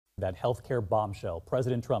That healthcare bombshell,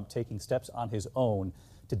 President Trump taking steps on his own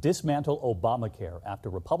to dismantle Obamacare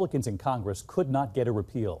after Republicans in Congress could not get a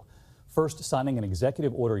repeal. First signing an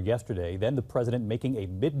executive order yesterday, then the president making a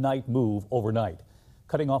midnight move overnight,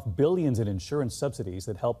 cutting off billions in insurance subsidies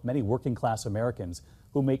that help many working class Americans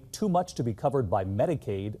who make too much to be covered by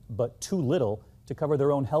Medicaid, but too little to cover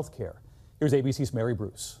their own health care. Here's ABC's Mary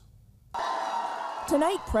Bruce.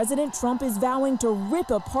 Tonight, President Trump is vowing to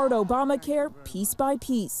rip apart Obamacare piece by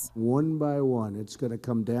piece. One by one, it's going to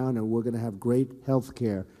come down, and we're going to have great health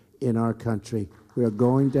care in our country. We are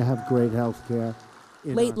going to have great health care.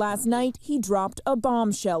 Late last night, he dropped a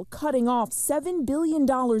bombshell, cutting off $7 billion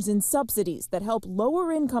in subsidies that help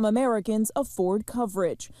lower-income Americans afford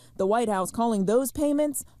coverage. The White House calling those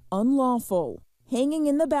payments unlawful. Hanging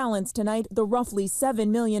in the balance tonight, the roughly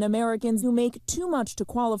 7 million Americans who make too much to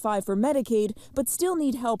qualify for Medicaid but still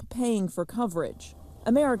need help paying for coverage.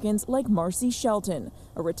 Americans like Marcy Shelton,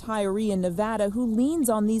 a retiree in Nevada who leans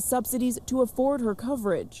on these subsidies to afford her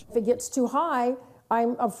coverage. If it gets too high,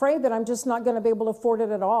 I'm afraid that I'm just not going to be able to afford it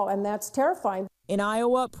at all, and that's terrifying. In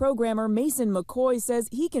Iowa, programmer Mason McCoy says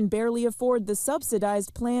he can barely afford the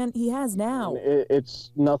subsidized plan he has now.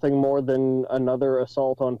 It's nothing more than another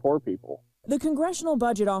assault on poor people. The Congressional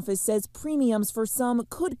Budget Office says premiums for some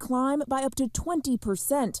could climb by up to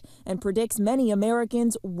 20% and predicts many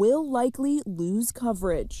Americans will likely lose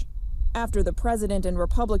coverage. After the president and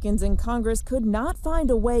Republicans in Congress could not find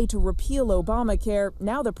a way to repeal Obamacare,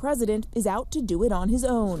 now the president is out to do it on his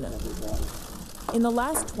own. In the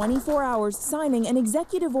last 24 hours, signing an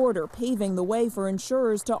executive order paving the way for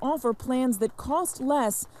insurers to offer plans that cost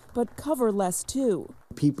less but cover less too.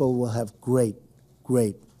 People will have great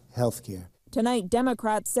health care. Tonight,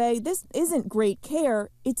 Democrats say this isn't great care,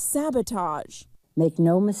 it's sabotage. Make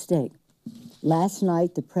no mistake, last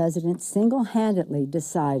night the president single-handedly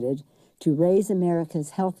decided to raise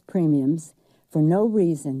America's health premiums for no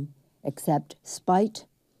reason except spite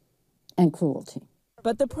and cruelty.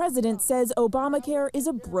 But the president says Obamacare is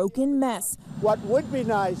a broken mess. What would be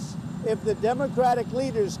nice if the Democratic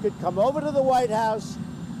leaders could come over to the White House,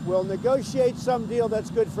 we'll negotiate some deal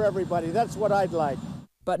that's good for everybody. That's what I'd like.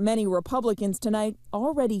 But many Republicans tonight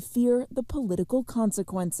already fear the political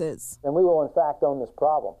consequences. And we will, in fact, own this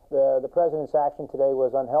problem. The president's action today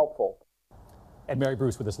was unhelpful. And Mary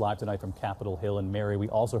Bruce with us live tonight from Capitol Hill. And Mary, we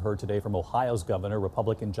also heard today from Ohio's governor,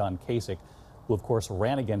 Republican John Kasich, who, of course,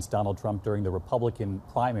 ran against Donald Trump during the Republican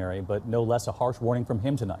primary, but no less a harsh warning from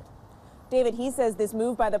him tonight. David, he says this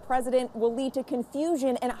move by the president will lead to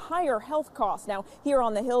confusion and higher health costs. Now, here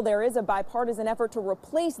on the Hill, there is a bipartisan effort to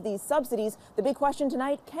replace these subsidies. The big question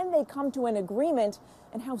tonight, can they come to an agreement,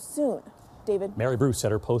 and how soon? David? Mary Bruce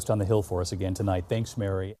set her post on the Hill for us again tonight. Thanks,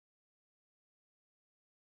 Mary.